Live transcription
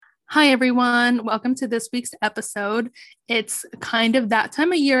Hi, everyone. Welcome to this week's episode. It's kind of that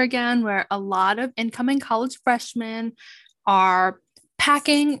time of year again where a lot of incoming college freshmen are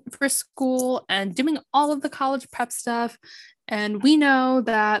packing for school and doing all of the college prep stuff. And we know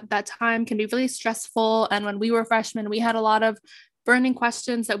that that time can be really stressful. And when we were freshmen, we had a lot of burning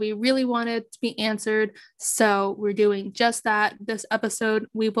questions that we really wanted to be answered. So we're doing just that. This episode,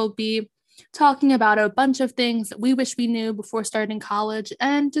 we will be talking about a bunch of things that we wish we knew before starting college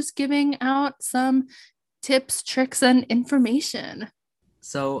and just giving out some tips, tricks, and information.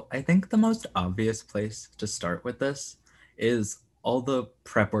 So I think the most obvious place to start with this is all the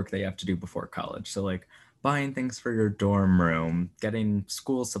prep work that you have to do before college. So like buying things for your dorm room, getting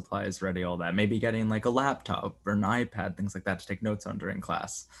school supplies ready, all that, maybe getting like a laptop or an iPad, things like that to take notes on during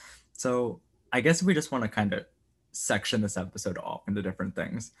class. So I guess we just want to kind of section this episode off into different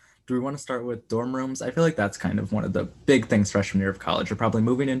things. Do we want to start with dorm rooms? I feel like that's kind of one of the big things freshman year of college. You're probably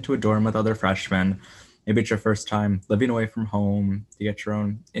moving into a dorm with other freshmen. Maybe it's your first time living away from home, you get your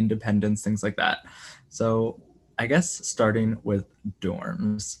own independence, things like that. So I guess starting with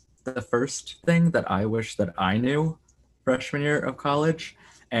dorms, the first thing that I wish that I knew freshman year of college,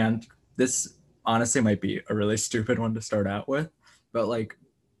 and this honestly might be a really stupid one to start out with, but like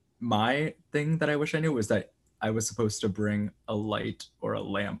my thing that I wish I knew was that I was supposed to bring a light or a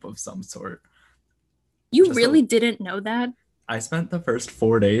lamp of some sort. You Just a, really didn't know that? I spent the first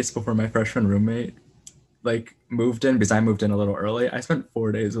 4 days before my freshman roommate like moved in because I moved in a little early. I spent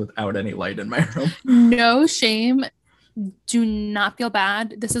 4 days without any light in my room. No shame. Do not feel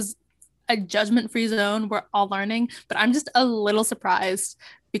bad. This is a judgment-free zone. We're all learning, but I'm just a little surprised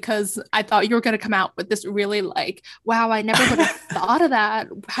because I thought you were going to come out with this really like, wow, I never would have thought of that.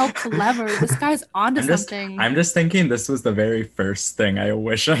 How clever. This guy's onto something. I'm just thinking this was the very first thing I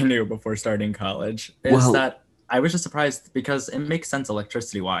wish I knew before starting college is Well, that I was just surprised because it makes sense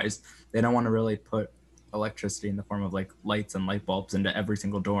electricity wise. They don't want to really put electricity in the form of like lights and light bulbs into every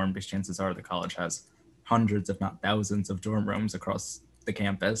single dorm because chances are the college has hundreds, if not thousands, of dorm rooms across the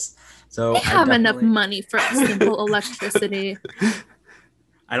campus. They So have enough money for simple electricity.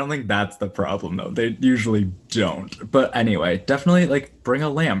 I don't think that's the problem though. They usually don't. But anyway, definitely like bring a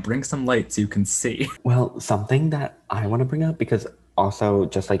lamp, bring some light so you can see. something that I want to bring up because also,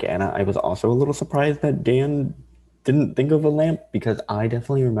 just like Anna, I was also a little surprised that Dan didn't think of a lamp because I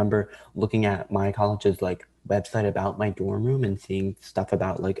definitely remember looking at my college's like website about my dorm room and seeing stuff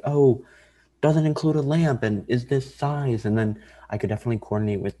about like, oh, doesn't include a lamp and is this size? And then I could definitely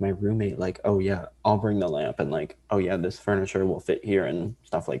coordinate with my roommate, like, oh yeah, I'll bring the lamp and like, oh yeah, this furniture will fit here and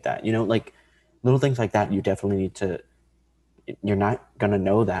stuff like that. Like little things like that you definitely need to you're not gonna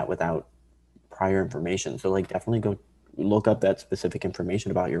know that without prior information. So like definitely go look up that specific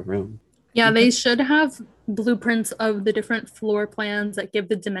information about your room. Yeah, they should have blueprints of the different floor plans that give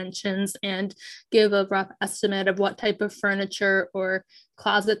the dimensions and give a rough estimate of what type of furniture or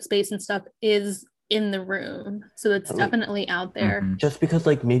closet space and stuff is in the room. So it's Like, definitely out there. just because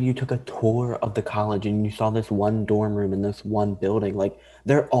like maybe you took a tour of the college and you saw this one dorm room in this one building, like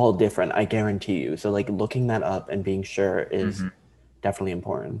they're all different, I guarantee you. So like looking that up and being sure is definitely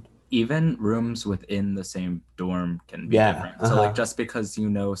important. Even rooms within the same dorm can be Yeah. different. So like just because you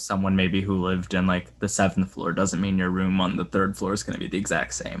know someone maybe who lived in like the seventh floor doesn't mean your room on the third floor is going to be the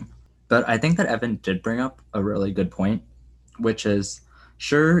exact same. But I think that Evan did bring up a really good point, which is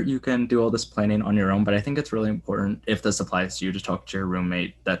sure you can do all this planning on your own, but I think it's really important if this applies to you to talk to your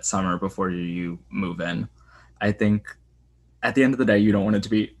roommate that summer before you move in. I think at the end of the day, you don't want it to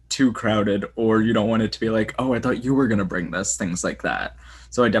be too crowded or you don't want it to be like, oh, I thought you were going to bring this, things like that.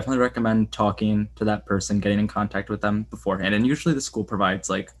 So I definitely recommend talking to that person, getting in contact with them beforehand. And usually the school provides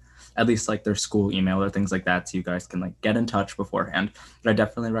like at least like their school email or things like that so you guys can like get in touch beforehand. But I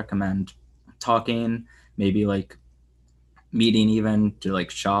definitely recommend talking, maybe like meeting even to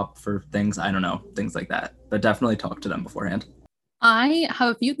like shop for things, I don't know, things like that. But definitely talk to them beforehand. I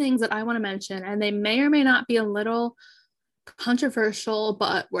have a few things that I want to mention, and they may or may not be a little controversial,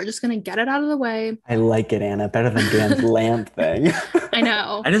 but we're just going to get it out of the way. I like it, Anna. Better than Dan's lamp thing. I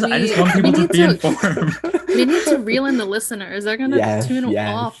know. I just want people to be informed. We need to reel in the listeners. They're going to tune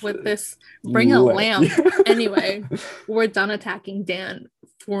off with this. Bring a lamp. Anyway, we're done attacking Dan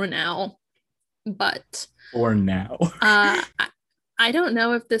for now. But for now. I don't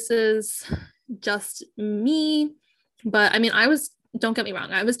know if this is just me, but I mean, don't get me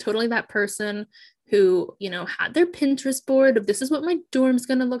wrong, I was totally that person who, had their Pinterest board of this is what my dorm's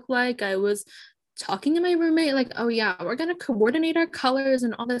going to look like. I was talking to my roommate like, oh yeah, we're going to coordinate our colors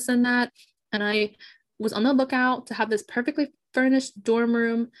and all this and that. And I was on the lookout to have this perfectly furnished dorm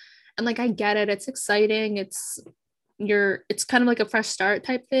room. And like, I get it. It's exciting. It's it's kind of like a fresh start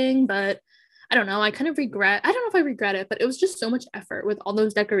type thing, but I don't know. I don't know if I regret it, but it was just so much effort with all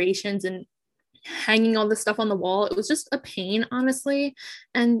those decorations and hanging all this stuff on the wall. It was just a pain, honestly.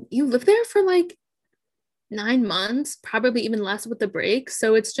 And you live there for like 9 months, probably even less with the break.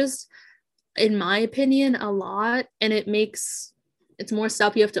 So it's just, in my opinion, a lot. And it's more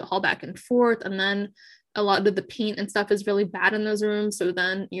stuff you have to haul back and forth. And then a lot of the paint and stuff is really bad in those rooms. So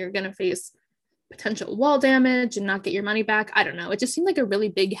then you're going to face potential wall damage and not get your money back. I don't know. It just seemed like a really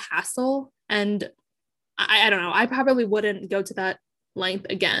big hassle. And I don't know. I probably wouldn't go to that length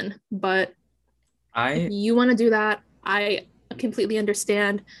again. But if you want to do that, I completely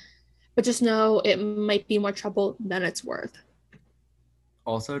understand. But just know it might be more trouble than it's worth.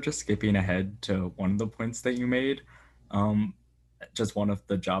 Also, just skipping ahead to one of the points that you made, just one of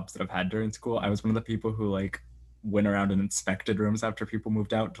the jobs that I've had during school, I was one of the people who like went around and inspected rooms after people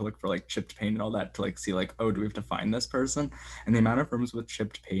moved out to look for like chipped paint and all that, to like see like, oh, do we have to find this person? And the amount of rooms with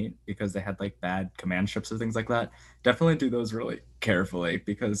chipped paint, because they had like bad command strips or things like that, definitely do those really carefully,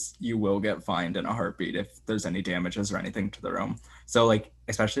 because you will get fined in a heartbeat if there's any damages or anything to the room. So like,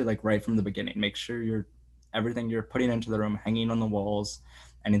 especially like right from the beginning, make sure everything you're putting into the room, hanging on the walls,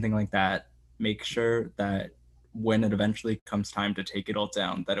 anything like that, make sure that when it eventually comes time to take it all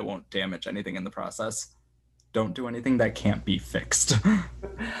down, that it won't damage anything in the process. Don't do anything that can't be fixed.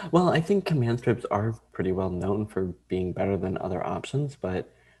 Well, I think command strips are pretty well known for being better than other options, but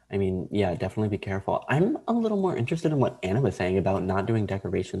I mean, yeah, definitely be careful. I'm a little more interested in what Anna was saying about not doing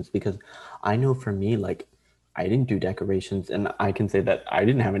decorations, because I know for me, like, I didn't do decorations, and I can say that I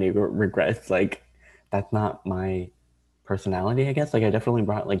didn't have any regrets. Like, that's not my personality, I guess. Like, I definitely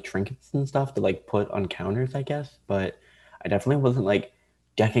brought like trinkets and stuff to like put on counters, I guess, but I definitely wasn't like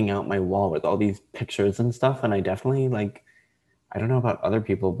decking out my wall with all these pictures and stuff. And I definitely like, I don't know about other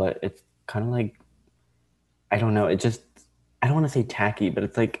people, but it's kind of like, I don't know, it just, I don't want to say tacky, but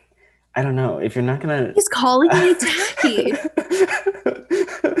it's like, I don't know, if you're not gonna He's calling me tacky.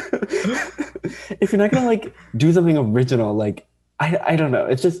 If you're not gonna like do something original, like I don't know,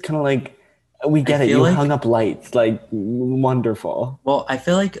 it's just kind of like, we get it, you like, hung up lights, like, wonderful. Well, I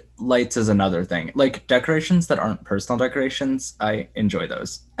feel like lights is another thing. Like decorations that aren't personal decorations, I enjoy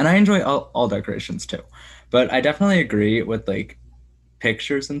those. And I enjoy all decorations too. But I definitely agree with like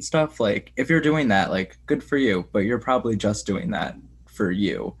pictures and stuff. Like if you're doing that, like good for you, but you're probably just doing that for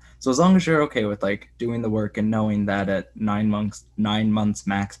you. So as long as you're okay with like doing the work and knowing that at 9 months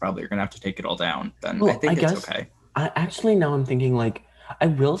max, probably you're gonna have to take it all down, then well, I think it's okay. Actually, now I'm thinking like, I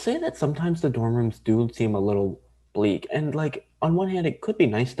will say that sometimes the dorm rooms do seem a little bleak, and like on one hand, it could be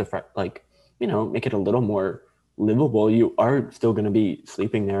nice to like, you know, make it a little more livable. You are still going to be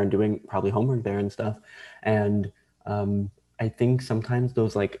sleeping there and doing probably homework there and stuff, and I think sometimes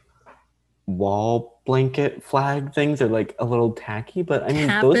those like wall blanket flag things are like a little tacky, but I mean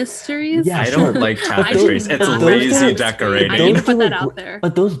tapestries. Those, yeah, I don't like tapestries. It's lazy decorating. I need to put that out there.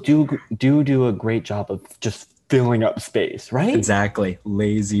 But those do a great job of just filling up space, right? Exactly.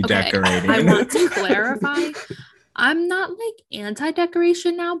 Lazy decorating. I want to clarify. I'm not like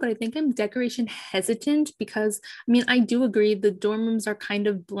anti-decoration now, but I think I'm decoration hesitant because, I mean, I do agree the dorm rooms are kind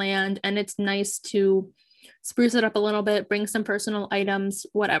of bland and it's nice to spruce it up a little bit, bring some personal items,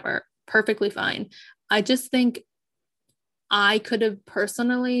 whatever. Perfectly fine. I just think I could have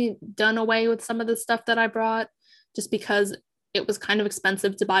personally done away with some of the stuff that I brought just because it was kind of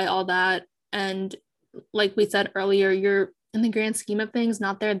expensive to buy all that. And like we said earlier, you're in the grand scheme of things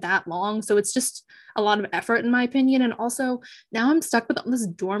not there that long, so it's just a lot of effort in my opinion. And also now I'm stuck with all this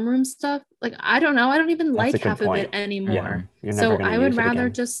dorm room stuff. Like I don't know, I don't even like half of it anymore. Yeah, so I would rather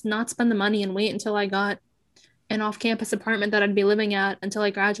just not spend the money and wait until I got an off-campus apartment that I'd be living at until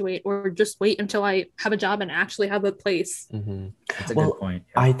I graduate, or just wait until I have a job and actually have a place. Mm-hmm. That's a good point.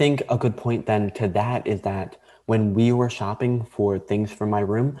 Yeah. I think a good point then to that is that when we were shopping for things for my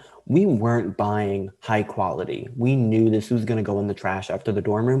room, we weren't buying high quality. We knew this was going to go in the trash after the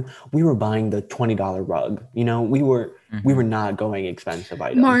dorm room. We were buying the $20 rug. You know, we were not going expensive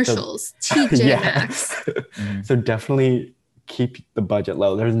items. Marshalls, TJ Maxx. So definitely keep the budget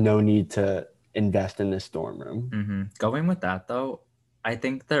low. There's no need to invest in this dorm room. Going with that though, I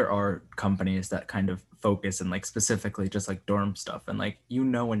think there are companies that kind of focus and like specifically just like dorm stuff, and like, you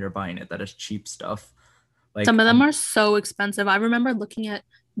know, when you're buying it that is cheap stuff. Like some of them are so expensive. I remember looking at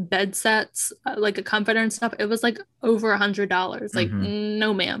bed sets, like a comforter and stuff. It was like over $100. Like,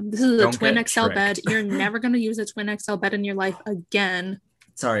 no, ma'am, this is a twin XL bed. You're never going to use a twin XL bed in your life again.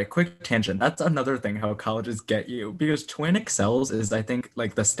 Sorry, quick tangent. That's another thing how colleges get you, because twin XLs is, I think,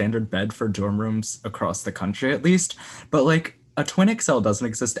 like the standard bed for dorm rooms across the country at least. But like a twin XL doesn't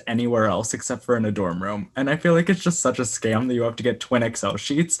exist anywhere else except for in a dorm room. And I feel like it's just such a scam that you have to get twin XL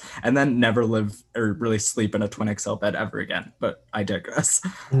sheets and then never live or really sleep in a twin XL bed ever again. But I digress.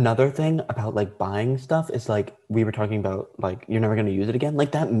 Another thing about like buying stuff is like we were talking about like you're never going to use it again.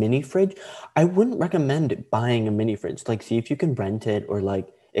 Like that mini fridge, I wouldn't recommend buying a mini fridge. Like see if you can rent it or like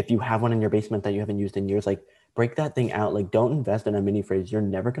if you have one in your basement that you haven't used in years, like break that thing out. Like don't invest in a mini fridge. You're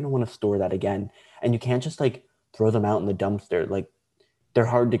never going to want to store that again. And you can't just like throw them out in the dumpster. Like they're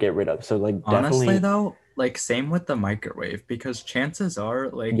hard to get rid of. So like Honestly, definitely though, like same with the microwave because chances are,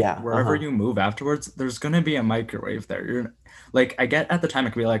 like yeah, wherever you move afterwards, there's gonna be a microwave there. You're like, I get at the time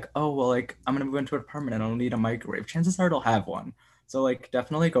it could be like, oh well, like I'm gonna move into an apartment and I'll need a microwave. Chances are it'll have one. So like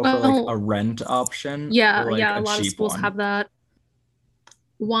definitely go for like a Well, rent option yeah, or like yeah, a a lot of cheap schools one. have that.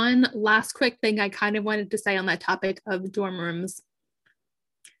 One last quick thing I kind of wanted to say on that topic of dorm rooms.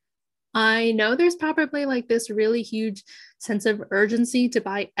 I know there's probably like this really huge sense of urgency to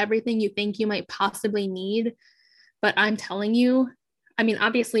buy everything you think you might possibly need, but I'm telling you, I mean,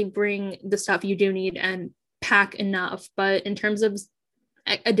 obviously bring the stuff you do need and pack enough, but in terms of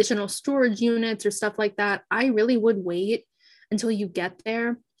additional storage units or stuff like that, I really would wait until you get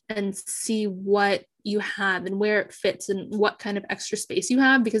there and see what you have and where it fits and what kind of extra space you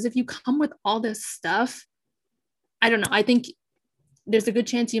have. Because if you come with all this stuff, I don't know, I think there's a good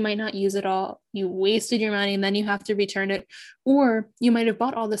chance you might not use it all. You wasted your money and then you have to return it. Or you might have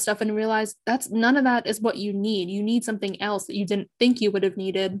bought all this stuff and realized that's none of that is what you need. You need something else that you didn't think you would have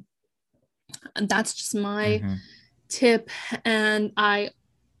needed. And that's just my Mm-hmm. tip. And I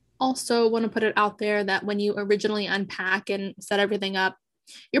also want to put it out there that when you originally unpack and set everything up,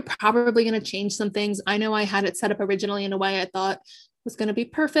 you're probably going to change some things. I know I had it set up originally in a way I thought was going to be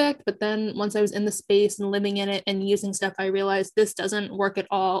perfect, but then once I was in the space and living in it and using stuff, I realized this doesn't work at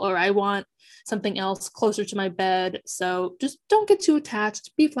all, or I want something else closer to my bed. So just don't get too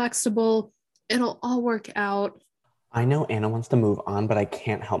attached, be flexible. It'll all work out. I know Anna wants to move on, but I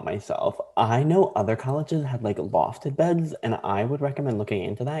can't help myself. I know other colleges had like lofted beds, and I would recommend looking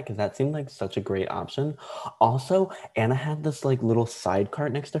into that because that seemed like such a great option. Also, Anna had this like little side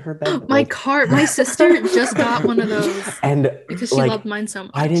cart next to her bed, My like, cart, my sister just got one of those and because she like loved mine so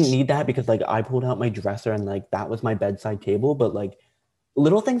I didn't much. need that because like I pulled out my dresser and like that was my bedside table, but like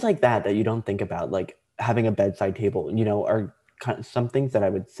little things like that that you don't think about, like having a bedside table, are kind of some things that I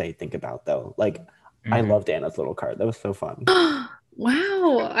would say think about though. Like I Mm-hmm. loved Anna's little cart. That was so fun.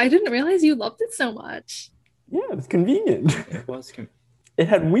 Wow, I didn't realize you loved it so much. Yeah, it was convenient. It was. It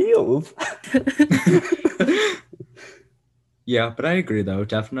had wheels. Yeah, but I agree though.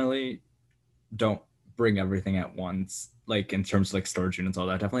 Definitely don't bring everything at once, like in terms of like storage units, all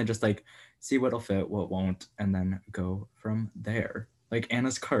that. Definitely just like see what'll fit, what won't, and then go from there. Like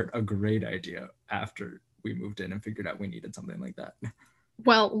Anna's cart, a great idea after we moved in and figured out we needed something like that.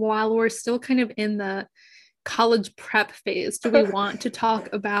 Well, while we're still kind of in the college prep phase, do we want to talk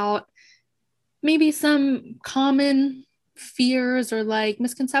about maybe some common fears or like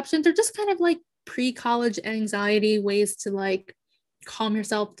misconceptions or just kind of like pre-college anxiety ways to like calm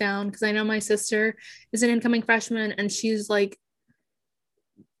yourself down? Because I know my sister is an incoming freshman and she's like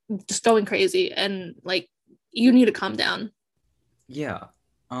just going crazy and like you need to calm down. Yeah.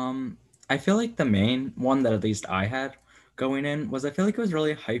 I feel like the main one that at least I had going in was I feel like it was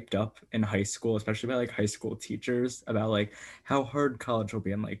really hyped up in high school, especially by like high school teachers about like how hard college will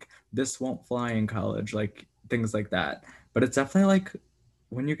be and like this won't fly in college, like things like that. But it's definitely like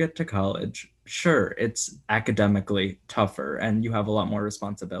when you get to college, sure, it's academically tougher and you have a lot more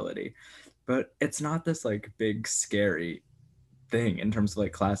responsibility, but it's not this like big scary thing in terms of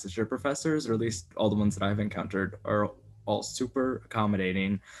like classes. Your professors, or at least all the ones that I've encountered, are all super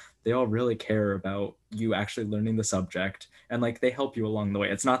accommodating. They all really care about you actually learning the subject and like they help you along the way.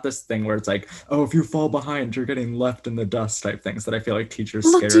 It's not this thing where it's like, oh, if you fall behind, you're getting left in the dust type things that I feel like teachers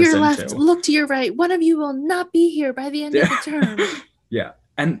Look scare to us your left, into. look to your right. One of you will not be here by the end of Yeah. the term. Yeah.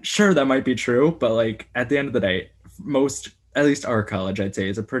 And sure, that might be true, but like at the end of the day, most, at least our college, I'd say,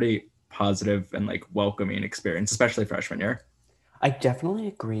 is a pretty positive and like welcoming experience, especially freshman year. I definitely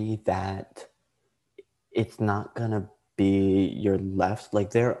agree that it's not gonna be your left.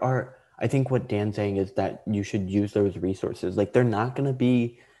 Like there are, I think what Dan's saying is that you should use those resources. Like they're not gonna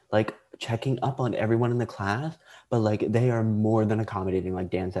be like checking up on everyone in the class, but like they are more than accommodating, like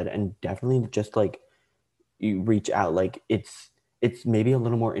Dan said, and definitely just like you reach out. Like it's maybe a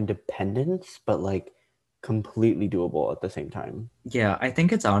little more independence, but like completely doable at the same time. Yeah, I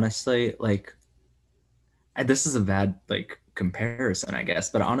think it's honestly like this is a bad like comparison, I guess,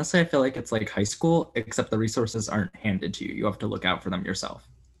 but honestly, I feel like it's like high school, except the resources aren't handed to you. You have to look out for them yourself,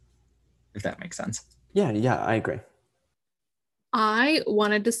 if that makes sense. Yeah, I agree. I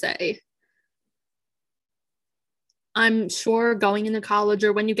wanted to say, I'm sure going into college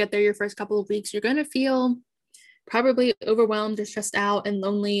or when you get there your first couple of weeks, you're going to feel probably overwhelmed or stressed out and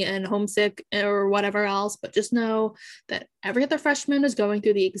lonely and homesick or whatever else. But just know that every other freshman is going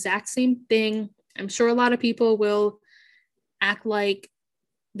through the exact same thing. I'm sure a lot of people will act like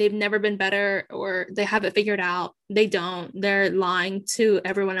they've never been better or they have it figured out. They don't. They're lying to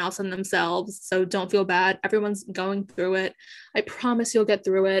everyone else and themselves. So don't feel bad. Everyone's going through it. I promise you'll get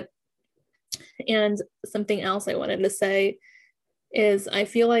through it. And something else I wanted to say is I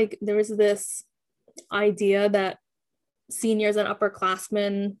feel like there was this idea that seniors and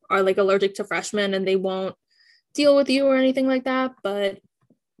upperclassmen are like allergic to freshmen and they won't deal with you or anything like that. But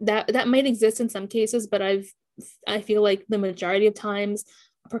that might exist in some cases, but I feel like the majority of times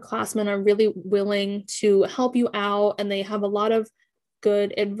upperclassmen are really willing to help you out and they have a lot of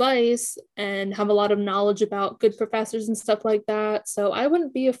good advice and have a lot of knowledge about good professors and stuff like that. So I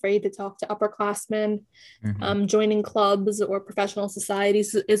wouldn't be afraid to talk to upperclassmen. Joining clubs or professional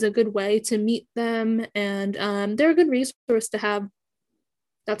societies is a good way to meet them, and they're a good resource to have.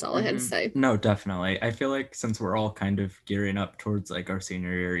 That's all I had to say. No, definitely. I feel like since we're all kind of gearing up towards like our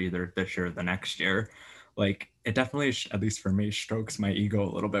senior year, either this year or the next year, like it definitely, at least for me, strokes my ego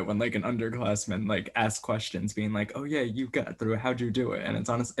a little bit when like an underclassman like asks questions, being like, "Oh yeah, you got through it. How'd you do it?" And it's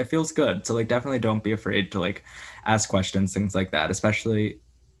honest, it feels good. So like definitely don't be afraid to like ask questions, things like that, especially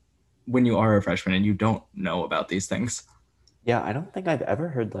when you are a freshman and you don't know about these things. Yeah, I don't think I've ever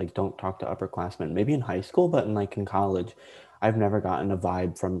heard like don't talk to upperclassmen. Maybe in high school, but in college, I've never gotten a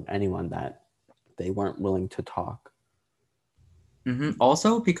vibe from anyone that they weren't willing to talk.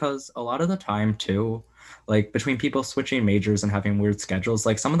 Also, because a lot of the time too, like between people switching majors and having weird schedules,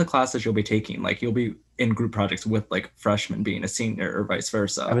 like some of the classes you'll be taking, like you'll be in group projects with like freshmen being a senior or vice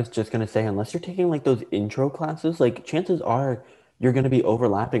versa. I was just gonna say, unless you're taking like those intro classes, like chances are you're gonna be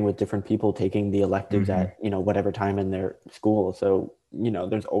overlapping with different people taking the electives at, whatever time in their school. So,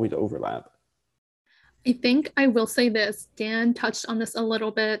 there's always overlap. I think I will say this. Dan touched on this a little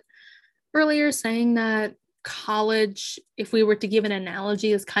bit earlier, saying that college, if we were to give an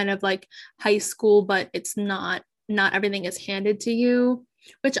analogy, is kind of like high school, but it's not everything is handed to you,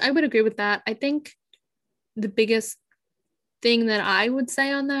 which I would agree with that. I think the biggest thing that I would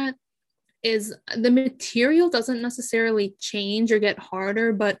say on that is the material doesn't necessarily change or get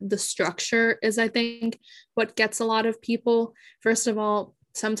harder, but the structure is, I think, what gets a lot of people. First of all,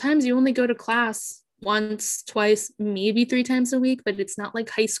 sometimes you only go to class once, twice, maybe 3 times a week, but it's not like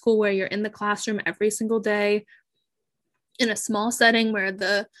high school where you're in the classroom every single day in a small setting where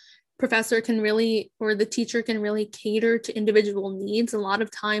the professor can really, or the teacher can really cater to individual needs. A lot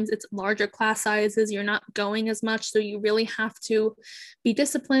of times it's larger class sizes, you're not going as much, so you really have to be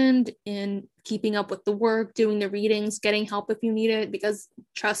disciplined in keeping up with the work, doing the readings, getting help if you need it, because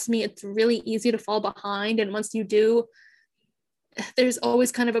trust me, it's really easy to fall behind. And once you do, there's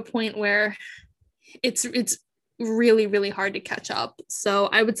always kind of a point where it's really, really hard to catch up. So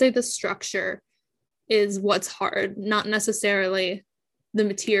I would say the structure is what's hard, not necessarily the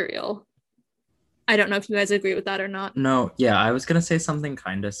material. I don't know if you guys agree with that or not. No, yeah, I was gonna say something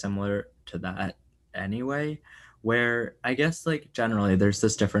kind of similar to that anyway, where I guess like generally there's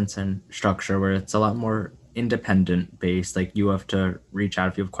this difference in structure where it's a lot more independent based, like you have to reach out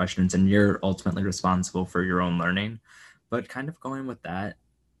if you have questions and you're ultimately responsible for your own learning. But kind of going with that,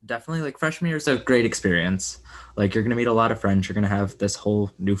 definitely like freshman year is a great experience. Like you're gonna meet a lot of friends, you're gonna have this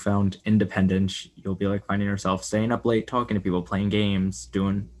whole newfound independence. You'll be like finding yourself staying up late, talking to people, playing games,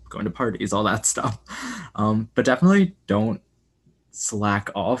 going to parties, all that stuff. But definitely don't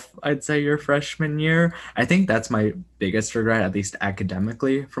slack off, I'd say, your freshman year. I think that's my biggest regret, at least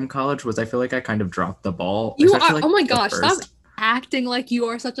academically, from college, was I feel like I kind of dropped the ball. You are, like oh my gosh, stop acting like you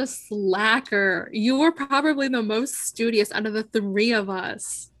are such a slacker. You were probably the most studious out of the 3 of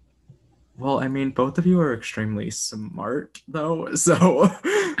us. Well, I mean, both of you are extremely smart, though, so...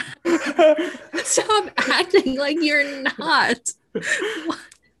 Stop acting like you're not.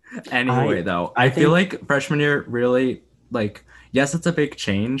 Anyway, I feel like freshman year really, like, yes, it's a big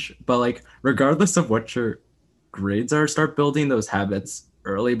change, but, like, regardless of what your grades are, start building those habits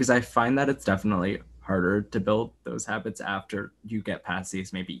early, because I find that it's definitely harder to build those habits after you get past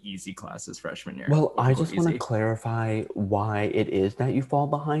these maybe easy classes freshman year. Well, I just want to clarify why it is that you fall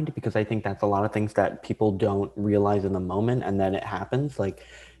behind, because I think that's a lot of things that people don't realize in the moment, and then it happens. Like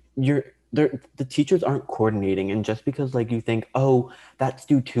the teachers aren't coordinating, and just because like you think, oh, that's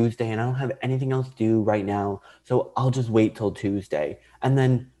due Tuesday and I don't have anything else due right now, so I'll just wait till Tuesday, and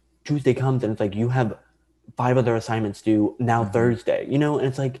then Tuesday comes and it's like you have 5 other assignments due now Thursday, and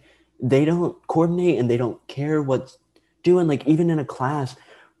it's like they don't coordinate and they don't care what's doing? Like, even in a class,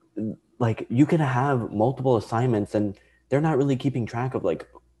 like, you can have multiple assignments and they're not really keeping track of, like,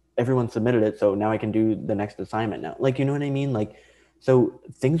 everyone submitted it, so now I can do the next assignment now. Like, you know what I mean? Like, so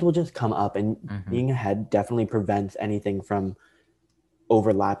things will just come up, and being ahead definitely prevents anything from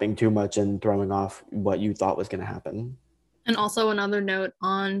overlapping too much and throwing off what you thought was going to happen. And also another note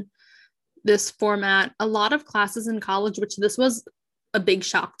on this format, a lot of classes in college, which this was a big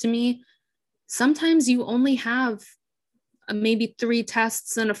shock to me, sometimes you only have maybe 3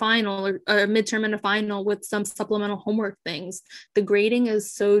 tests and a final, or a midterm and a final with some supplemental homework things. The grading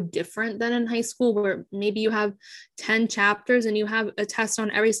is so different than in high school, where maybe you have 10 chapters and you have a test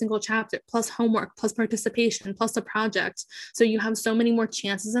on every single chapter, plus homework, plus participation, plus a project. So you have so many more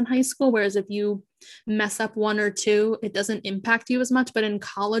chances in high school, whereas if you mess up 1 or 2, it doesn't impact you as much. But in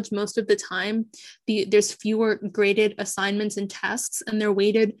college, most of the time, there's fewer graded assignments and tests, and they're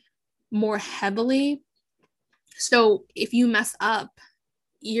weighted more heavily. So if you mess up,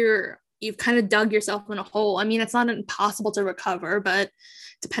 you've kind of dug yourself in a hole. I mean, it's not impossible to recover, but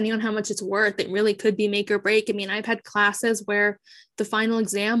depending on how much it's worth, it really could be make or break. I mean, I've had classes where the final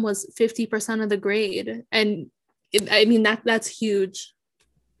exam was 50% of the grade, and that's huge.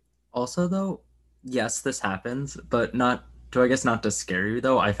 Also, though, yes, this happens, but not to, I guess, not to scare you,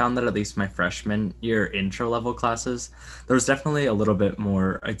 though. I found that at least my freshman year intro level classes, there was definitely a little bit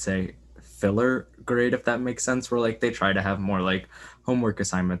more, I'd say, filler grade, if that makes sense, where like they try to have more like homework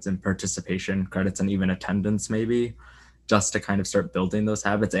assignments and participation credits and even attendance, maybe, just to kind of start building those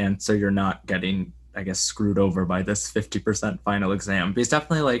habits. And so you're not getting, I guess, screwed over by this 50% final exam. Because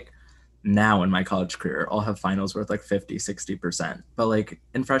definitely, like, now in my college career, I'll have finals worth like 50, 60%. But like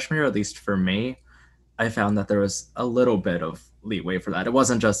in freshman year, at least for me, I found that there was a little bit of leeway for that. It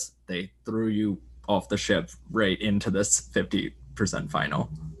wasn't just they threw you off the ship right into this 50% final.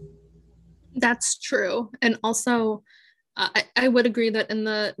 That's true. And also, I would agree that in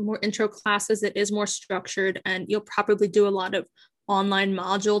the more intro classes, it is more structured, and you'll probably do a lot of online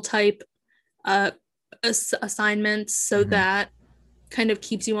module type uh, assignments, so that kind of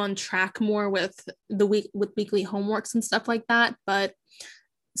keeps you on track more with with weekly homeworks and stuff like that. But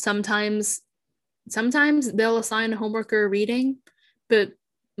sometimes they'll assign a homework or a reading, but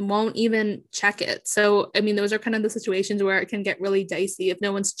won't even check it. So, I mean, those are kind of the situations where it can get really dicey if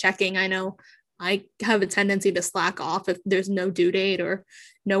no one's checking. I know I have a tendency to slack off if there's no due date or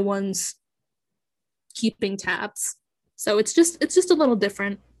no one's keeping tabs. So it's just a little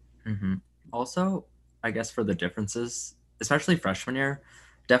different. Also, I guess for the differences, especially freshman year,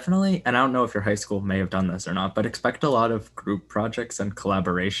 definitely, and I don't know if your high school may have done this or not, but expect a lot of group projects and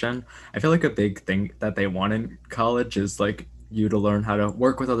collaboration. I feel like a big thing that they want in college is like you to learn how to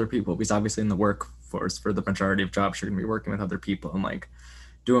work with other people, because obviously in the workforce for the majority of jobs, you're going to be working with other people and like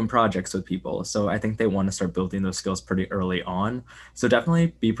doing projects with people. So I think they want to start building those skills pretty early on. So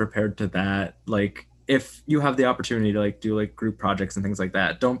definitely be prepared to that. Like if you have the opportunity to like do like group projects and things like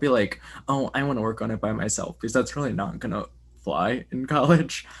that, don't be like, oh, I want to work on it by myself, because that's really not gonna fly in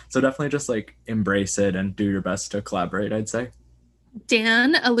college. So definitely just like embrace it and do your best to collaborate, I'd say.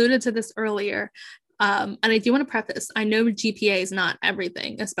 Dan alluded to this earlier. And I do want to preface, I know GPA is not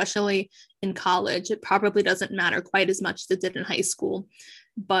everything, especially in college. It probably doesn't matter quite as much as it did in high school.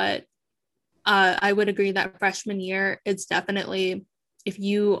 But I would agree that freshman year, it's definitely, if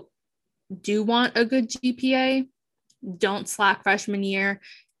you do want a good GPA, don't slack freshman year.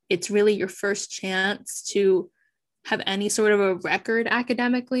 It's really your first chance to have any sort of a record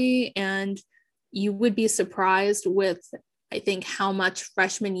academically. And you would be surprised with, I think, how much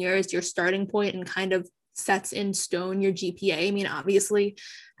freshman year is your starting point and kind of sets in stone your GPA. I mean, obviously,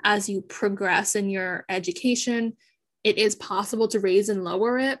 as you progress in your education, it is possible to raise and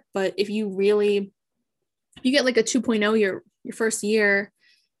lower it. But if you get like a 2.0 your first year,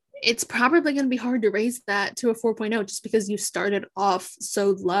 it's probably going to be hard to raise that to a 4.0 just because you started off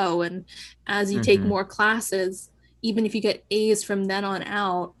so low. And as you take more classes, even if you get A's from then on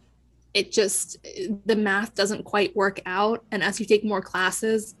out, the math doesn't quite work out. And as you take more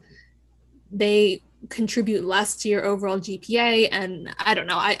classes, they contribute less to your overall GPA. And I don't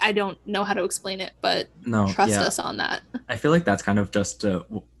know. I don't know how to explain it, but No, trust yeah. us on that. I feel like that's kind of just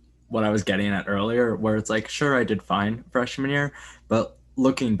what I was getting at earlier, where it's like, sure, I did fine freshman year, but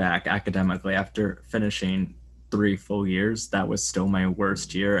looking back academically after finishing 3 full years, that was still my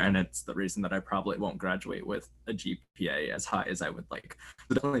worst year. And it's the reason that I probably won't graduate with a GPA as high as I would like.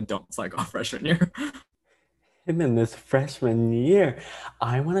 So definitely don't slack off freshman year. Him in this freshman year,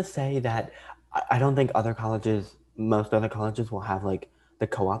 I want to say that I don't think most other colleges will have like the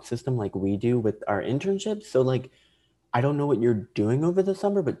co-op system like we do with our internships. So like, I don't know what you're doing over the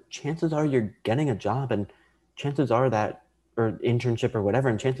summer, but chances are you're getting a job, and chances are that, or internship or whatever,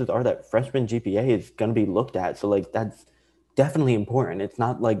 and chances are that freshman GPA is going to be looked at. So like that's definitely important. It's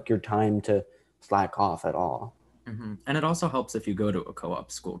not like your time to slack off at all. And it also helps if you go to a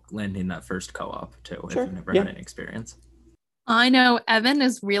co-op school, landing that first co-op too, if Sure. you've never Yeah. had any experience. I know Evan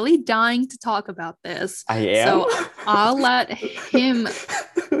is really dying to talk about this. I am. So I'll let him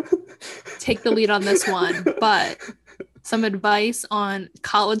take the lead on this one. But some advice on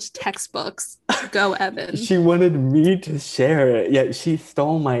college textbooks. Go, Evan. She wanted me to share it, yet she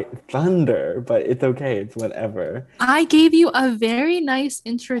stole my thunder, but it's okay. It's whatever. I gave you a very nice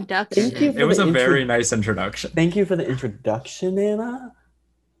introduction. Thank you. It was a very nice introduction. Thank you for the introduction, Anna.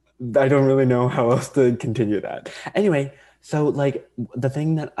 I don't really know how else to continue that. Anyway, so like the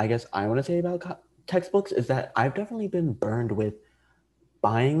thing that I guess I want to say about textbooks is that I've definitely been burned with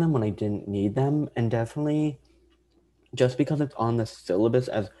buying them when I didn't need them, and definitely just because it's on the syllabus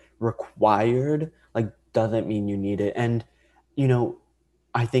as required, like doesn't mean you need it. And you know,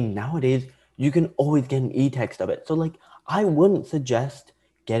 I think nowadays you can always get an e-text of it. So like I wouldn't suggest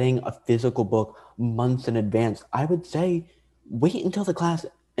getting a physical book months in advance. I would say wait until the class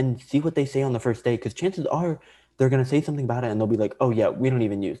and see what they say on the first day, because chances are they're going to say something about it and they'll be like, oh yeah, we don't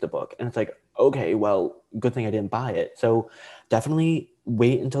even use the book. And it's like, okay, well, good thing I didn't buy it. So definitely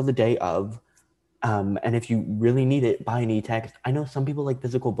wait until the day of. And if you really need it, buy an e-text. I know some people like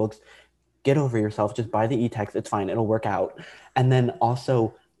physical books. Get over yourself. Just buy the e-text. It's fine. It'll work out. And then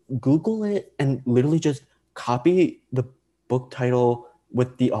also Google it and literally just copy the book title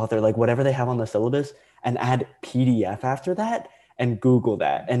with the author, like whatever they have on the syllabus, and add PDF after that and Google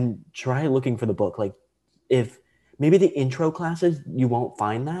that and try looking for the book. Like if maybe the intro classes, you won't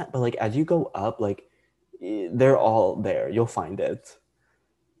find that, but like as you go up, like they're all there. You'll find it.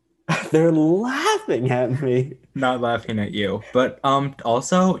 They're laughing at me. Not laughing at you, but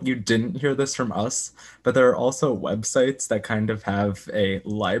also you didn't hear this from us, but there are also websites that kind of have a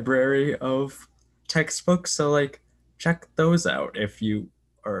library of textbooks, so like check those out if you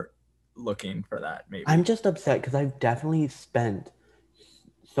are looking for that. Maybe I'm just upset because I've definitely spent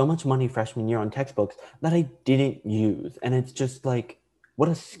so much money freshman year on textbooks that I didn't use, and it's just like, what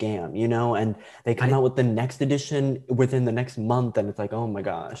a scam, you know? And they come out with the next edition within the next month, and it's like, oh my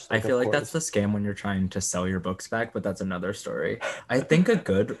gosh. I feel like that's the scam when you're trying to sell your books back, but that's another story. I think a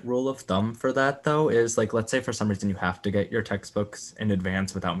good rule of thumb for that, though, is like, let's say for some reason you have to get your textbooks in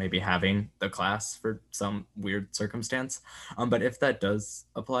advance without maybe having the class for some weird circumstance. But if that does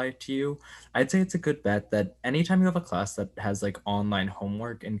apply to you, I'd say it's a good bet that anytime you have a class that has like online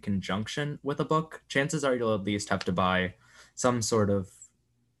homework in conjunction with a book, chances are you'll at least have to buy some sort of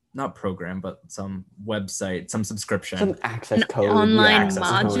not program, but some website, some subscription. Some access code. Online access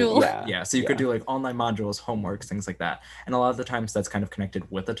module. Code. Yeah, so you could do like online modules, homeworks, things like that. And a lot of the times that's kind of connected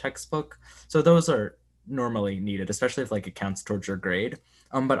with a textbook. So those are normally needed, especially if like it counts towards your grade.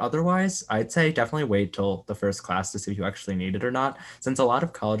 But otherwise, I'd say definitely wait till the first class to see if you actually need it or not. Since a lot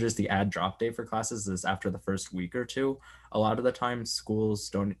of colleges, the add drop day for classes is after the first week or two. A lot of the time schools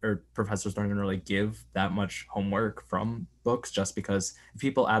don't, or professors don't even really give that much homework from books, just because if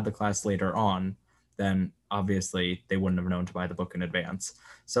people add the class later on, then obviously they wouldn't have known to buy the book in advance.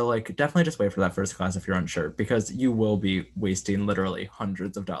 So like definitely just wait for that first class if you're unsure, because you will be wasting literally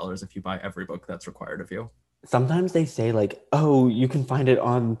hundreds of dollars if you buy every book that's required of you. Sometimes they say like, oh, you can find it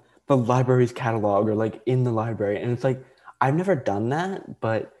on the library's catalog or like in the library. And it's like, I've never done that,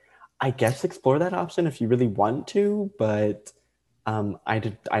 but I guess explore that option if you really want to. But I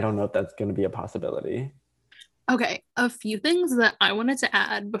don't know if that's going to be a possibility. Okay, a few things that I wanted to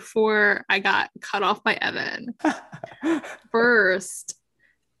add before I got cut off by Evan. First,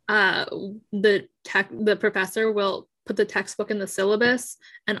 the professor will put the textbook in the syllabus,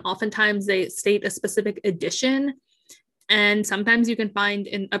 and oftentimes they state a specific edition, and sometimes you can find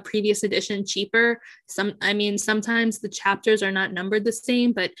in a previous edition cheaper. Sometimes the chapters are not numbered the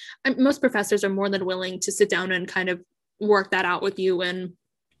same, but most professors are more than willing to sit down and kind of work that out with you and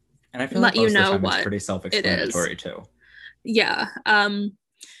I feel let like most you know of the time what it's pretty self-explanatory too. Yeah.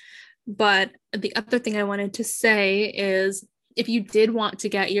 But the other thing I wanted to say is, if you did want to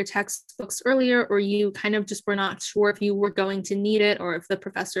get your textbooks earlier, or you kind of just were not sure if you were going to need it, or if the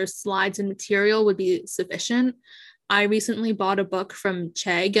professor's slides and material would be sufficient, I recently bought a book from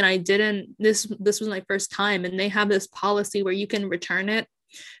Chegg, and this was my first time, and they have this policy where you can return it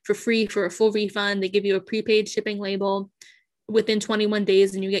for free for a full refund. They give you a prepaid shipping label within 21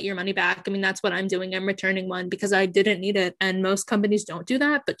 days and you get your money back. I mean, that's what I'm doing. I'm returning one because I didn't need it. And most companies don't do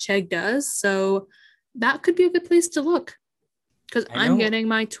that, but Chegg does. So that could be a good place to look, because I'm getting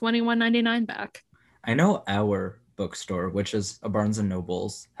my $21.99 back. I know our bookstore, which is a Barnes and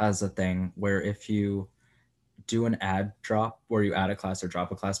Nobles, has a thing where if you do an ad drop where you add a class or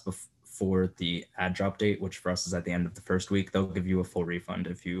drop a class before the ad drop date, which for us is at the end of the first week, they'll give you a full refund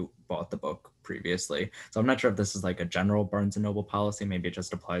if you bought the book previously. So I'm not sure if this is like a general Barnes & Noble policy. Maybe it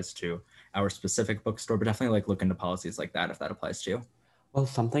just applies to our specific bookstore, but definitely like look into policies like that if that applies to you. Well,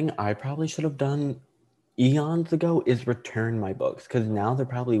 something I probably should have done eons ago is return my books, because now they're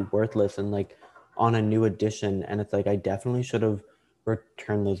probably worthless and like on a new edition, and it's like I definitely should have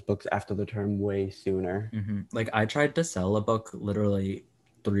returned those books after the term way sooner. Like I tried to sell a book literally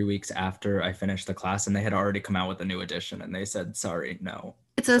 3 weeks after I finished the class, and they had already come out with a new edition, and they said, sorry, no.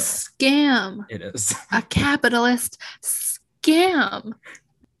 It's a scam. It is. A capitalist scam.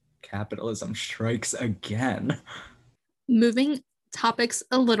 Capitalism strikes again. Moving topics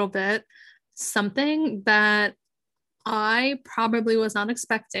a little bit, something that I probably was not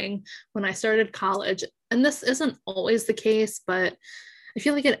expecting when I started college, and this isn't always the case, but I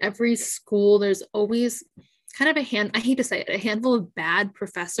feel like at every school there's always kind of I hate to say it, a handful of bad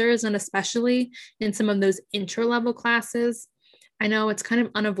professors, and especially in some of those intro-level classes. I know it's kind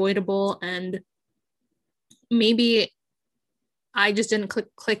of unavoidable, and maybe I just didn't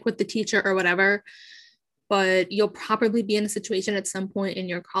click with the teacher or whatever, but you'll probably be in a situation at some point in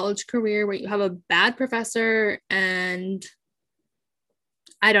your college career where you have a bad professor, and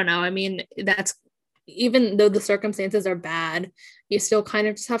I don't know. I mean, that's, even though the circumstances are bad, you still kind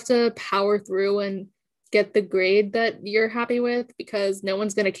of just have to power through and get the grade that you're happy with, because no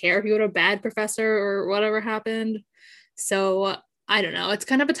one's going to care if you had a bad professor or whatever happened. So I don't know. It's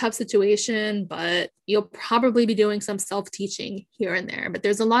kind of a tough situation, but you'll probably be doing some self-teaching here and there. But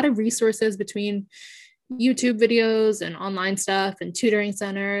there's a lot of resources between YouTube videos and online stuff and tutoring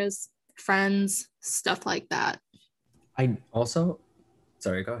centers, friends, stuff like that. I also,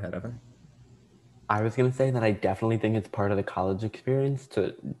 sorry, go ahead, Evan. I was going to say that I definitely think it's part of the college experience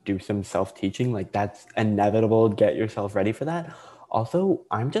to do some self-teaching. Like that's inevitable. Get yourself ready for that. Also,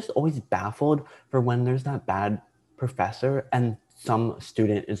 I'm just always baffled for when there's that bad professor and some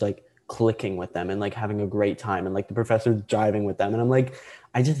student is like clicking with them and like having a great time, and like the professor's jiving with them. And I'm like,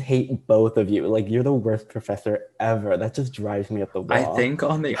 I just hate both of you. Like, you're the worst professor ever. That just drives me up the wall. I think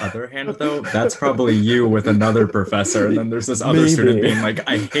on the other hand, though, that's probably you with another professor. And then there's this other student being like,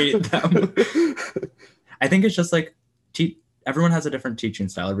 I hate them. I think it's just like, everyone has a different teaching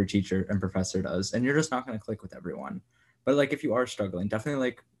style. Every teacher and professor does. And you're just not going to click with everyone. But like, if you are struggling, definitely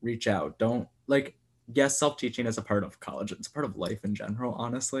like reach out. Don't like, yes, self-teaching is a part of college. It's a part of life in general,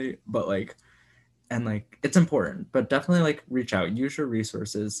 honestly. But like, and like, it's important, but definitely like reach out, use your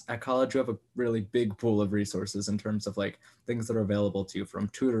resources. At college, you have a really big pool of resources in terms of like things that are available to you, from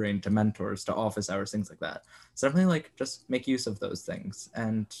tutoring to mentors to office hours, things like that. So definitely like just make use of those things.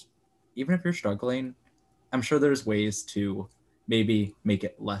 And even if you're struggling, I'm sure there's ways to maybe make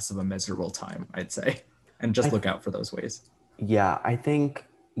it less of a miserable time, I'd say, and just look out for those ways. Yeah, I think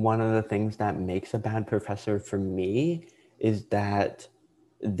one of the things that makes a bad professor for me is that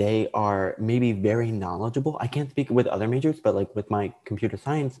they are maybe very knowledgeable. I can't speak with other majors, but like with my computer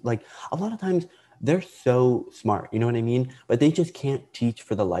science, like a lot of times they're so smart, you know what I mean? But they just can't teach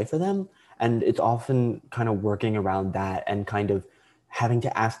for the life of them. And it's often kind of working around that and kind of having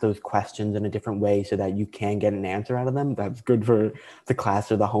to ask those questions in a different way so that you can get an answer out of them that's good for the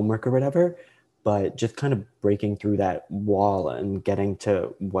class or the homework or whatever. But just kind of breaking through that wall and getting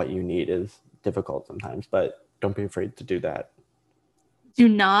to what you need is difficult sometimes, but don't be afraid to do that. Do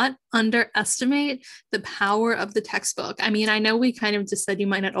not underestimate the power of the textbook. I mean, I know we kind of just said you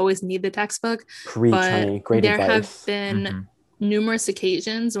might not always need the textbook, Preach, but honey. Great there advice. have been numerous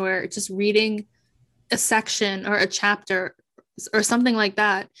occasions where just reading a section or a chapter or something like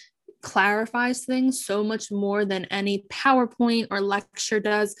that clarifies things so much more than any PowerPoint or lecture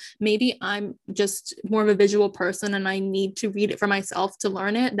does. Maybe I'm just more of a visual person and I need to read it for myself to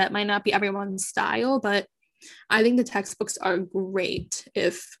learn it. That might not be everyone's style, but I think the textbooks are great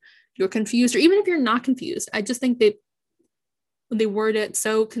if you're confused, or even if you're not confused. I just think they word it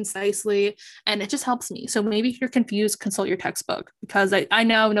so concisely and it just helps me. So maybe if you're confused, consult your textbook, because I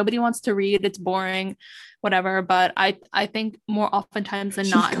know nobody wants to read, it's boring, whatever, but I think more oftentimes than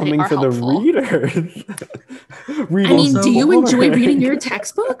not, coming they are for helpful. The readers. I mean, do you enjoy reading your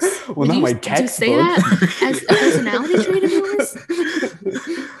textbooks? Well, not my textbook. Do you say that as a personality trait of yours?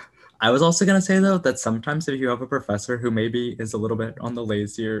 I was also going to say, though, that sometimes if you have a professor who maybe is a little bit on the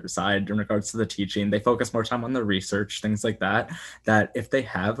lazier side in regards to the teaching, they focus more time on the research, things like that, that if they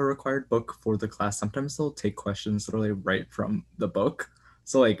have a required book for the class, sometimes they'll take questions literally right from the book.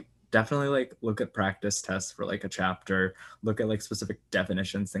 So like, definitely like look at practice tests for like a chapter, look at like specific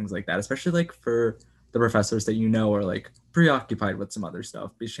definitions, things like that, especially like for the professors that you know are like preoccupied with some other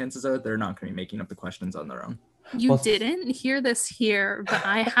stuff, because chances are they're not going to be making up the questions on their own. You didn't hear this here, but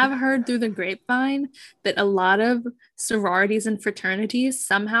I have heard through the grapevine that a lot of sororities and fraternities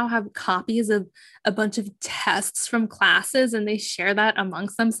somehow have copies of a bunch of tests from classes and they share that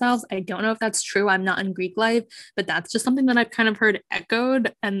amongst themselves. I don't know if that's true. I'm not in Greek life, but that's just something that I've kind of heard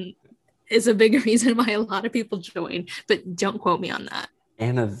echoed and is a big reason why a lot of people join, but don't quote me on that.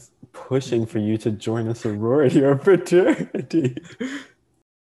 Anna's pushing for you to join a sorority or fraternity.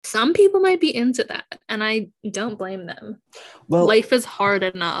 Some people might be into that, and I don't blame them. Well, life is hard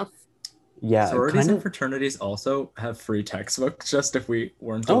enough. Yeah. Sororities and fraternities also have free textbooks, just if we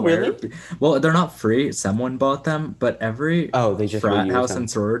weren't aware. Really? Well, they're not free. Someone bought them, but every frat house and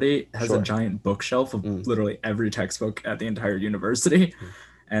sorority has a giant bookshelf of literally every textbook at the entire university.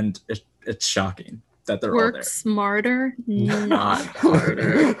 And it's shocking that they're all there. Work smarter, not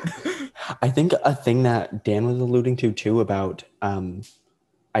harder. I think a thing that Dan was alluding to too about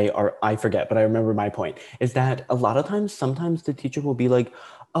I forget, but I remember my point, is that a lot of times, sometimes the teacher will be like,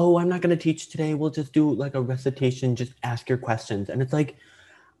 oh, I'm not going to teach today. We'll just do like a recitation. Just ask your questions. And it's like,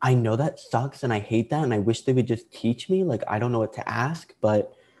 I know that sucks and I hate that. And I wish they would just teach me. Like, I don't know what to ask,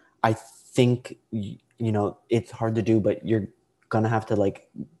 but I think, it's hard to do, but you're going to have to like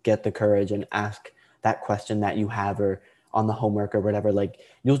get the courage and ask that question that you have or on the homework or whatever. Like,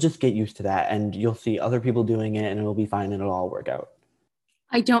 you'll just get used to that and you'll see other people doing it and it'll be fine and it'll all work out.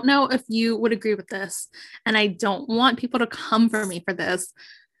 I don't know if you would agree with this, and I don't want people to come for me for this,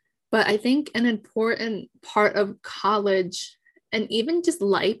 but I think an important part of college and even just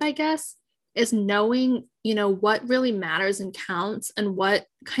life, I guess, is knowing, what really matters and counts and what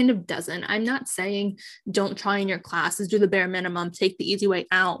kind of doesn't. I'm not saying don't try in your classes, do the bare minimum, take the easy way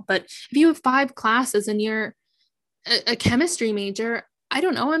out. But if you have 5 classes and you're a chemistry major, I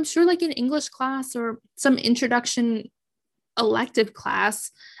don't know, I'm sure like an English class or some introduction elective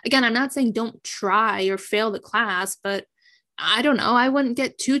class. Again, I'm not saying don't try or fail the class, but I don't know, I wouldn't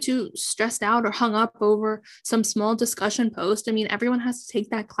get too stressed out or hung up over some small discussion post. I mean, everyone has to take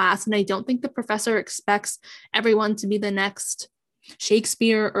that class, and I don't think the professor expects everyone to be the next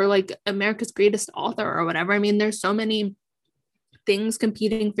Shakespeare or like America's greatest author or whatever. I mean, there's so many things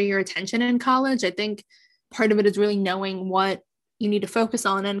competing for your attention in college. I think part of it is really knowing what you need to focus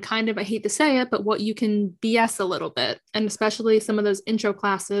on and kind of, I hate to say it, but what you can BS a little bit. And especially some of those intro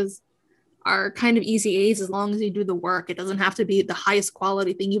classes are kind of easy A's as long as you do the work. It doesn't have to be the highest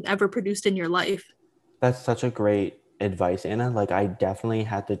quality thing you've ever produced in your life. That's such a great advice, Anna. Like, I definitely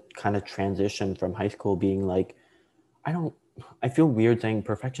had to kind of transition from high school being like, I feel weird saying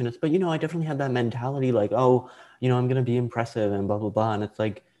perfectionist, but I definitely had that mentality like, oh, I'm going to be impressive and blah, blah, blah. And it's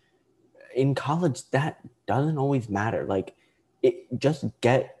like in college, that doesn't always matter. Like, just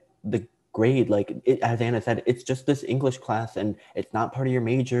get the grade. Like, as Anna said, it's just this English class and it's not part of your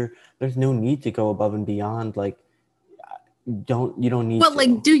major. There's no need to go above and beyond. Like, you don't need but to.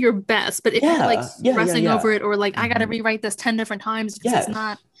 Like, do your best. But if you're like stressing over it or like, I got to rewrite this 10 different times because it's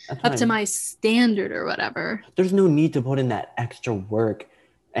not up to my standard or whatever, there's no need to put in that extra work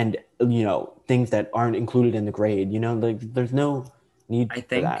and things that aren't included in the grade. Like, there's no need. I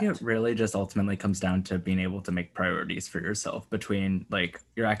think it really just ultimately comes down to being able to make priorities for yourself between like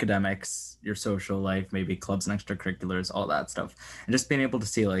your academics, your social life, maybe clubs and extracurriculars, all that stuff, and just being able to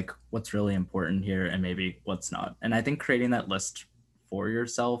see like what's really important here and maybe what's not. And I think creating that list for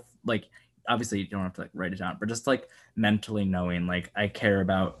yourself, like obviously you don't have to like write it down, but just like mentally knowing like I care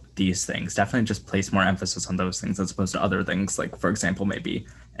about these things, definitely just place more emphasis on those things as opposed to other things, like for example maybe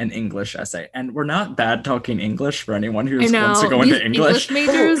an English essay. And we're not bad talking English for anyone who wants to go into English.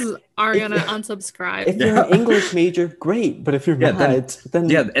 Majors are gonna unsubscribe. If you're an English major, great, but if you're not, then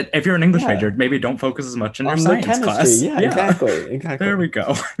if you're an English major, maybe don't focus as much in your science class. Exactly. There we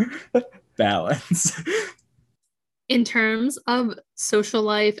go. Balance. In terms of social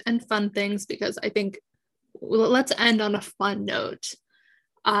life and fun things, because I think let's end on a fun note.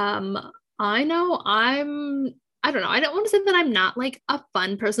 I know I don't know. I don't want to say that I'm not like a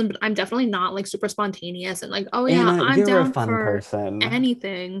fun person, but I'm definitely not like super spontaneous and like, oh yeah, Anna, I'm down for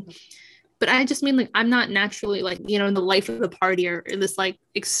anything. But I just mean like, I'm not naturally like, in the life of the party or this like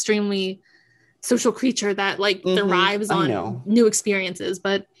extremely social creature that like thrives on new experiences.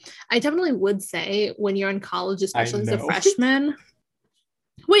 But I definitely would say when you're in college, especially as a freshman.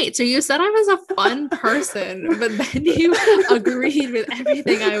 Wait, so you said I was a fun person, but then you agreed with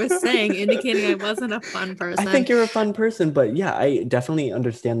everything I was saying, indicating I wasn't a fun person. I think you're a fun person, but yeah, I definitely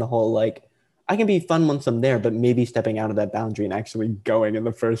understand the whole, like, I can be fun once I'm there, but maybe stepping out of that boundary and actually going in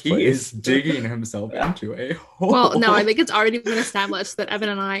the first place. He is digging himself into a hole. Well, no, I think it's already been established that Evan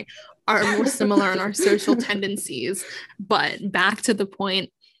and I are more similar in our social tendencies. But back to the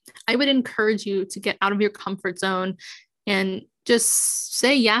point, I would encourage you to get out of your comfort zone and just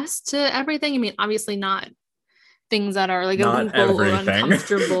say yes to everything. I mean, obviously not things that are like Not illegal or everything.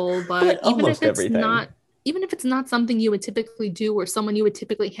 uncomfortable, But but even if almost it's everything. not, even if it's not something you would typically do or someone you would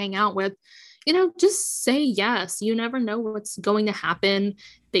typically hang out with, you know, just say yes. You never know what's going to happen.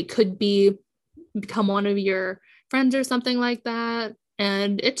 They could become one of your friends or something like that.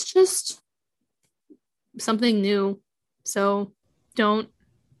 And it's just something new. So don't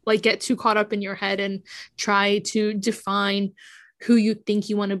like get too caught up in your head and try to define who you think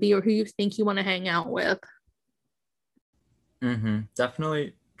you want to be or who you think you want to hang out with.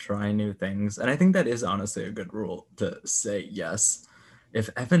 Definitely try new things. And I think that is honestly a good rule to say yes. If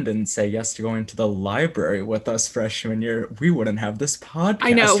Evan didn't say yes to going to the library with us freshman year, we wouldn't have this podcast.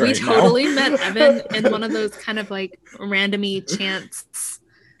 I know, we right totally now. met Evan in one of those kind of like randomy chance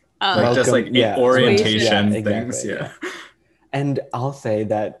Like just like yeah, orientation yeah, things. exactly, Yeah. And I'll say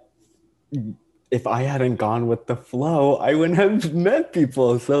that if I hadn't gone with the flow, I wouldn't have met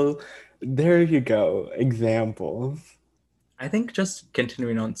people. So there you go. Examples. I think just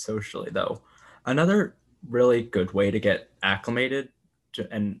continuing on socially though, another really good way to get acclimated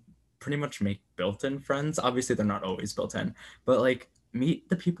and pretty much make built-in friends. Obviously, they're not always built-in, but like meet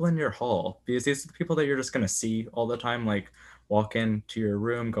the people in your hall because these are the people that you're just gonna see all the time. Like walk into your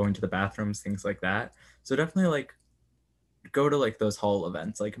room, go into the bathrooms, things like that. So definitely like go to like those hall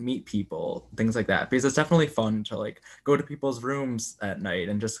events, like meet people, things like that, because it's definitely fun to like go to people's rooms at night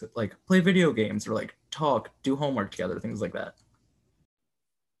and just like play video games or like talk, do homework together, things like that.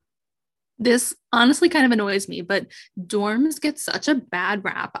 This honestly kind of annoys me, but dorms get such a bad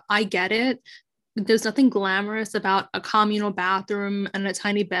rap. I get it. There's nothing glamorous about a communal bathroom and a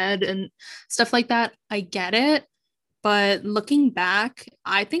tiny bed and stuff like that. I get it. But looking back,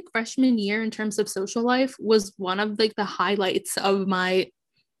 I think freshman year in terms of social life was one of like the highlights of my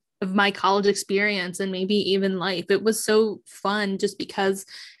college experience and maybe even life. It was so fun just because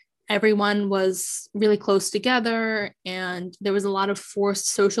everyone was really close together and there was a lot of forced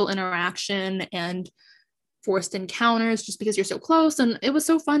social interaction and forced encounters just because you're so close. And it was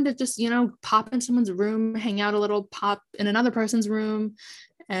so fun to just, you know, pop in someone's room, hang out a little, pop in another person's room.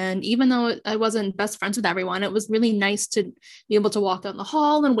 And even though I wasn't best friends with everyone, it was really nice to be able to walk down the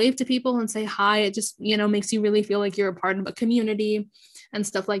hall and wave to people and say hi. It just, you know, makes you really feel like you're a part of a community and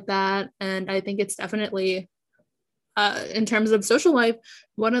stuff like that. And I think it's definitely, in terms of social life,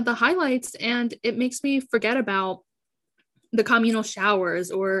 one of the highlights. And it makes me forget about the communal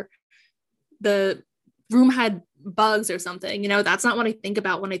showers or the room had bugs or something. You know, that's not what I think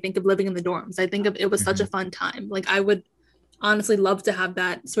about when I think of living in the dorms. I think of it was such a fun time. Like I would honestly love to have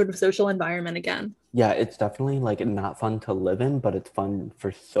that sort of social environment again. Yeah, it's definitely like not fun to live in, but it's fun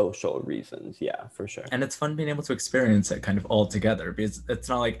for social reasons. Yeah, for sure. And it's fun being able to experience it kind of all together because it's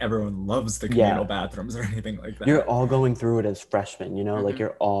not like everyone loves the communal bathrooms or anything like that. You're all going through it as freshmen, you know, like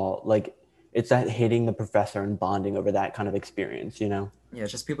you're all like, it's that hating the professor and bonding over that kind of experience, you know? Yeah,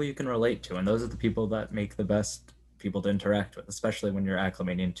 just people you can relate to. And those are the people that make the best people to interact with, especially when you're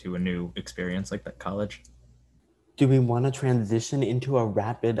acclimating to a new experience like that college. Do we want to transition into a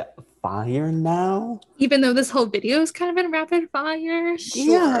rapid fire now? Even though this whole video is kind of in rapid fire, sure.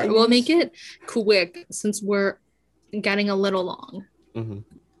 Yeah, we'll make it quick since we're getting a little long.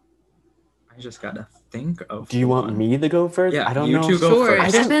 I just gotta think of. Do you want me to go first? Yeah, I don't you know. Two go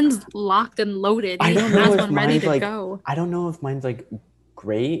first. Evan's locked and loaded. I don't know if ready to like, go. I don't know if mine's like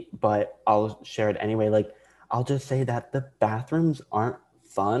great, but I'll share it anyway. Like, I'll just say that the bathrooms aren't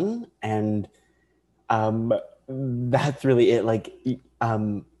fun, and that's really it. Like,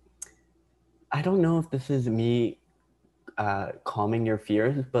 I don't know if this is me calming your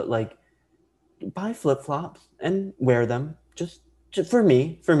fears, but like, buy flip-flops and wear them. Just for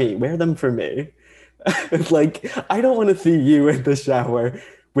me, wear them for me. Like, I don't want to see you in the shower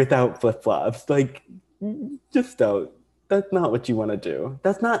without flip-flops. Like, just don't. That's not what you want to do.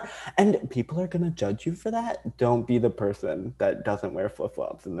 That's not, and people are going to judge you for that. Don't be the person that doesn't wear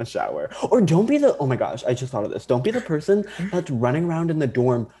flip-flops in the shower. Or don't be the, oh my gosh, I just thought of this. Don't be the person that's running around in the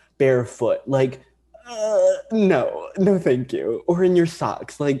dorm barefoot. Like, no, thank you. Or in your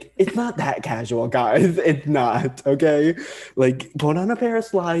socks. Like, it's not that casual, guys. It's not, okay? Like, put on a pair of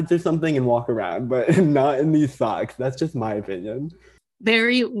slides or something and walk around, but not in these socks. That's just my opinion.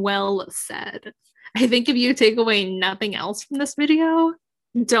 Very well said. I think if you take away nothing else from this video,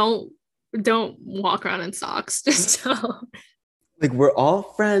 don't walk around in socks. Just don't. Like, we're all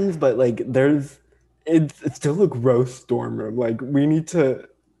friends, but like it's still a gross dorm room. Like,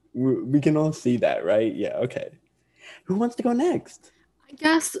 we can all see that, right? Yeah, okay. Who wants to go next? I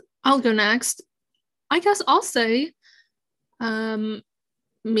guess I'll go next. I guess I'll say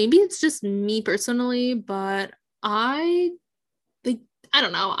maybe it's just me personally, but I like, I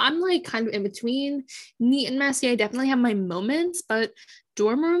don't know. I'm like kind of in between neat and messy. I definitely have my moments, but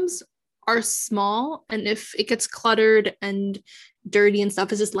dorm rooms are small. And if it gets cluttered and dirty and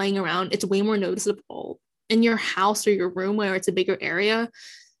stuff is just laying around, it's way more noticeable. In your house or your room where it's a bigger area,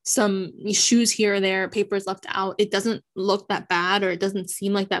 some shoes here or there, papers left out, it doesn't look that bad or it doesn't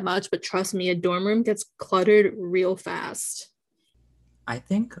seem like that much. But trust me, a dorm room gets cluttered real fast. I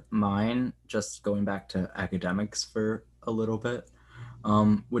think mine, just going back to academics for a little bit,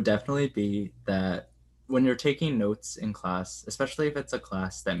 would definitely be that when you're taking notes in class, especially if it's a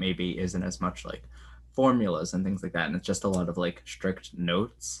class that maybe isn't as much like formulas and things like that, and it's just a lot of like strict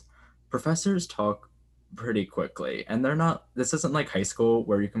notes, professors talk pretty quickly. And this isn't like high school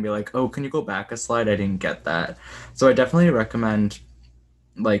where you can be like, oh, can you go back a slide? I didn't get that. So I definitely recommend,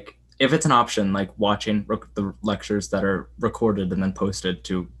 like, if it's an option, like watching the lectures that are recorded and then posted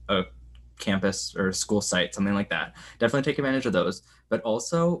to a campus or school site, something like that. Definitely take advantage of those. But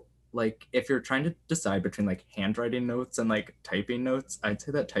also, like, if you're trying to decide between like handwriting notes and like typing notes, I'd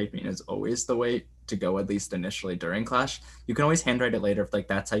say that typing is always the way to go, at least initially during class. You can always handwrite it later if like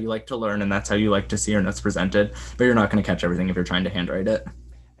that's how you like to learn and that's how you like to see your notes presented, but you're not going to catch everything if you're trying to handwrite it.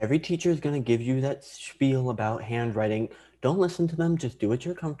 Every teacher is going to give you that spiel about handwriting. Don't listen to them. Just do what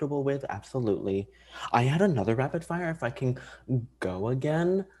you're comfortable with. Absolutely. I had another rapid fire. If I can go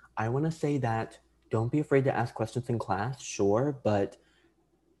again, I want to say that don't be afraid to ask questions in class, sure, but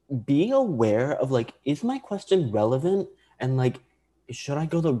be aware of like, is my question relevant? And like, should I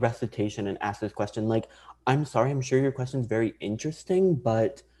go the recitation and ask this question? Like, I'm sorry, I'm sure your question's very interesting,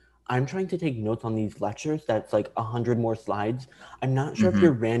 but I'm trying to take notes on these lectures. That's like 100 more slides. I'm not sure if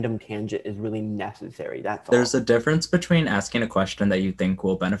your random tangent is really necessary. That's all. There's a difference between asking a question that you think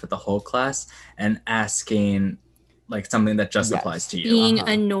will benefit the whole class and asking like something that just applies to you. Being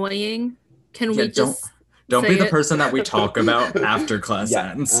annoying. Can we just don't be the it? person that we talk about after class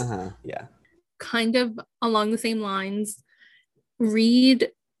ends. Yeah. Kind of along the same lines,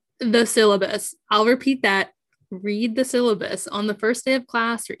 read the syllabus. I'll repeat that. Read the syllabus on the first day of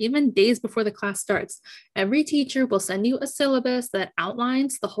class or even days before the class starts. Every teacher will send you a syllabus that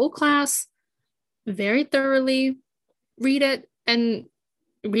outlines the whole class very thoroughly. Read it and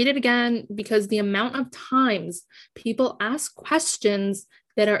read it again, because the amount of times people ask questions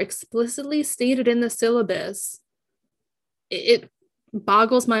that are explicitly stated in the syllabus, it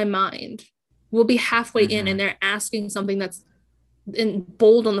boggles my mind. We'll be halfway in and they're asking something that's in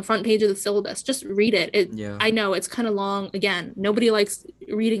bold on the front page of the syllabus. Just read it. I know it's kind of long. Again, nobody likes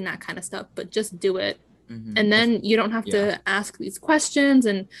reading that kind of stuff, but just do it. And then you don't have to ask these questions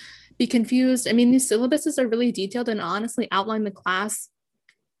and be confused. I mean, these syllabuses are really detailed and honestly outline the class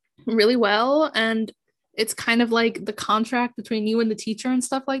really well. And it's kind of like the contract between you and the teacher and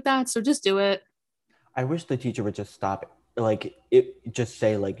stuff like that. So just do it. I wish the teacher would just stop just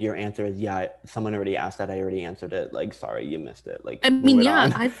say like your answer is someone already asked that, I already answered it, like sorry you missed it, like I mean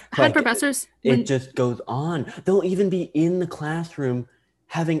I've had professors it just goes on. They'll even be in the classroom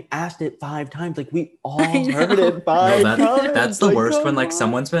having asked it 5 times, like we all heard it 5 times. That's the worst, when like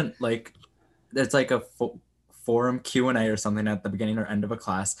someone's been like, it's like a forum Q&A or something at the beginning or end of a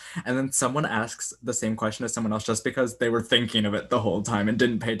class, and then someone asks the same question as someone else just because they were thinking of it the whole time and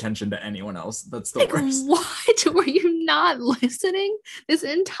didn't pay attention to anyone else. That's the worst. What? Were you not listening this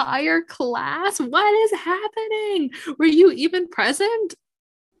entire class? What is happening? Were you even present?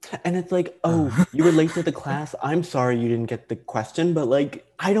 And it's like, oh, you were late to the class. I'm sorry you didn't get the question, but like,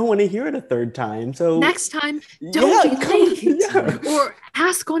 I don't want to hear it a 3rd time. So next time, don't be late or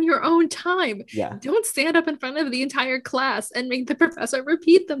ask on your own time. Don't stand up in front of the entire class and make the professor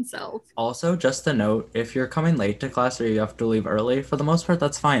repeat themselves. Also, just a note, if you're coming late to class or you have to leave early, for the most part,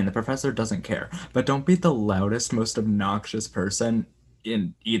 that's fine. The professor doesn't care. But don't be the loudest, most obnoxious person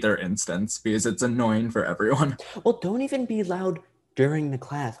in either instance, because it's annoying for everyone. Well, don't even be loud during the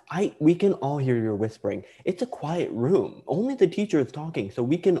class. We can all hear your whispering. It's a quiet room. Only the teacher is talking, so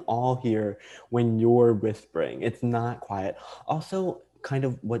we can all hear when you're whispering. It's not quiet. Also, kind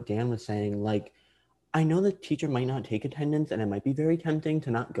of what Dan was saying, like, I know the teacher might not take attendance and it might be very tempting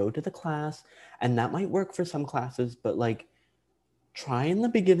to not go to the class, and that might work for some classes, but like, try in the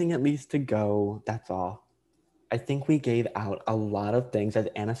beginning at least to go. That's all. I think we gave out a lot of things. As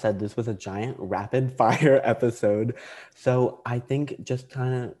Anna said, this was a giant rapid fire episode. So I think just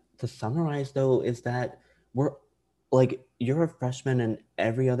kind of to summarize though, is that you're a freshman and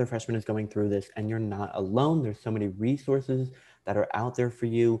every other freshman is going through this, and you're not alone. There's so many resources that are out there for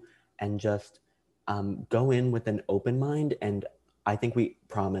you, and just go in with an open mind. And I think we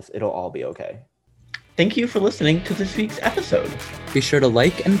promise it'll all be okay. Thank you for listening to this week's episode. Be sure to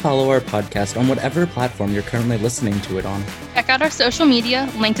like and follow our podcast on whatever platform you're currently listening to it on. Check out our social media,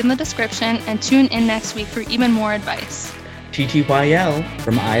 linked in the description, and tune in next week for even more advice. TTYL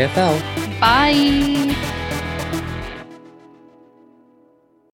from IFL. Bye!